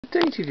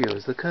Good day to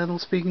viewers, the Colonel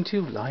speaking to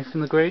you live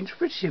from the Grange,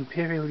 British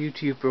Imperial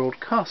YouTube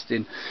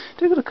Broadcasting.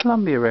 Today we've got a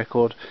Columbia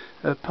record,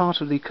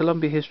 part of the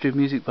Columbia History of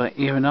Music by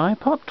Ear and I,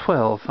 part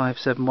 12,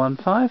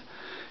 5715.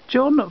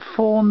 John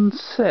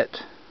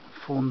Fornsette,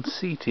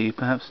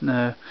 perhaps,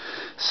 no.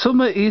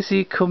 Summer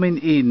Easy Coming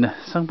In,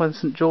 sung by the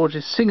St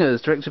George's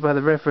Singers, directed by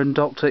the Reverend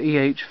Dr.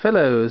 E.H.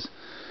 Fellows.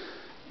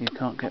 You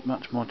can't get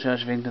much more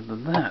Church of England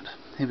than that.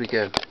 Here we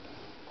go.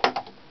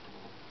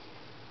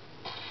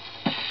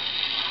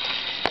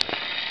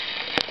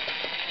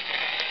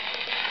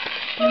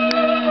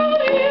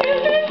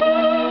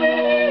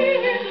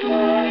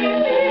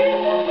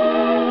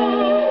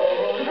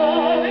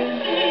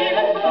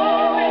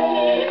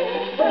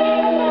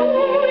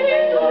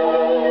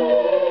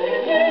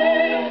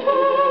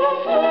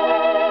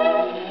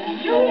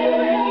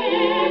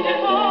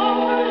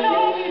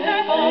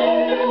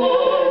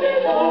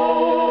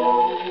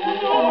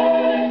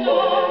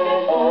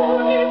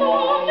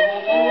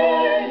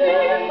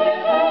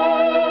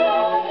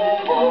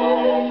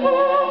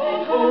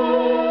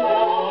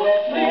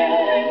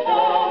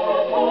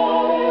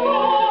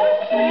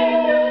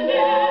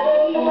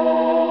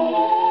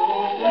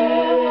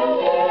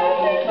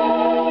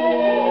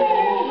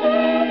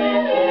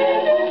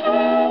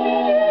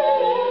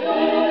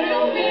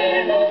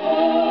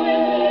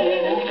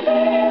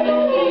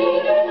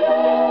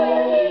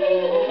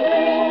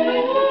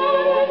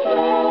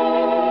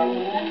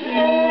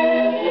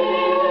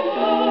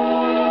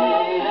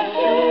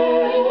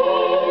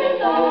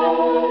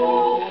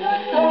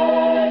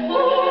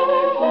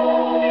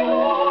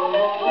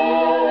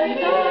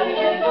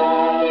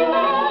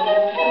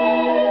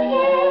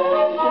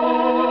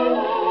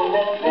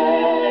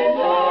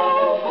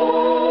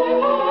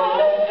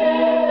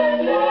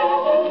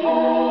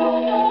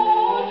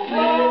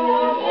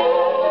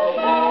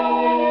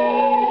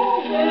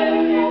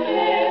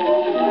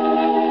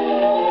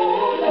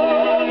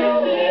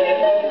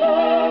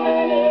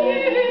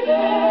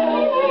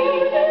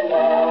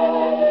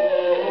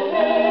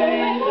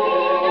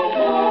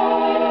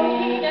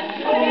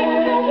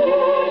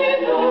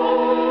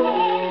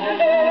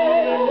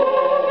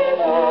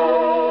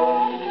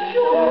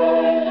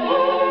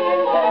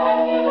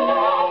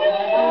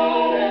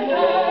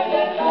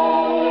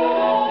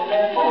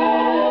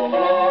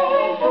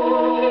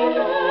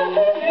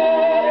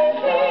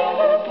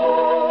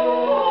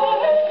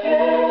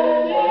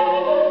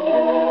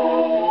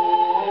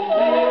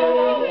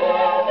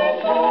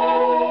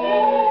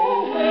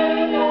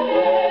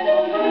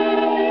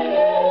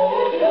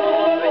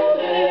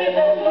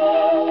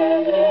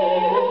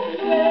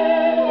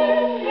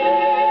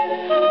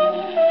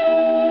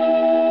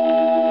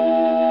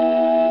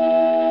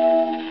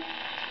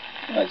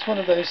 It's one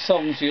of those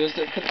songs, viewers,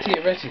 that could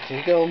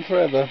theoretically go on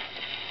forever.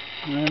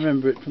 I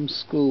remember it from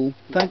school.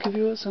 Thank you,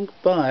 viewers, and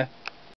goodbye.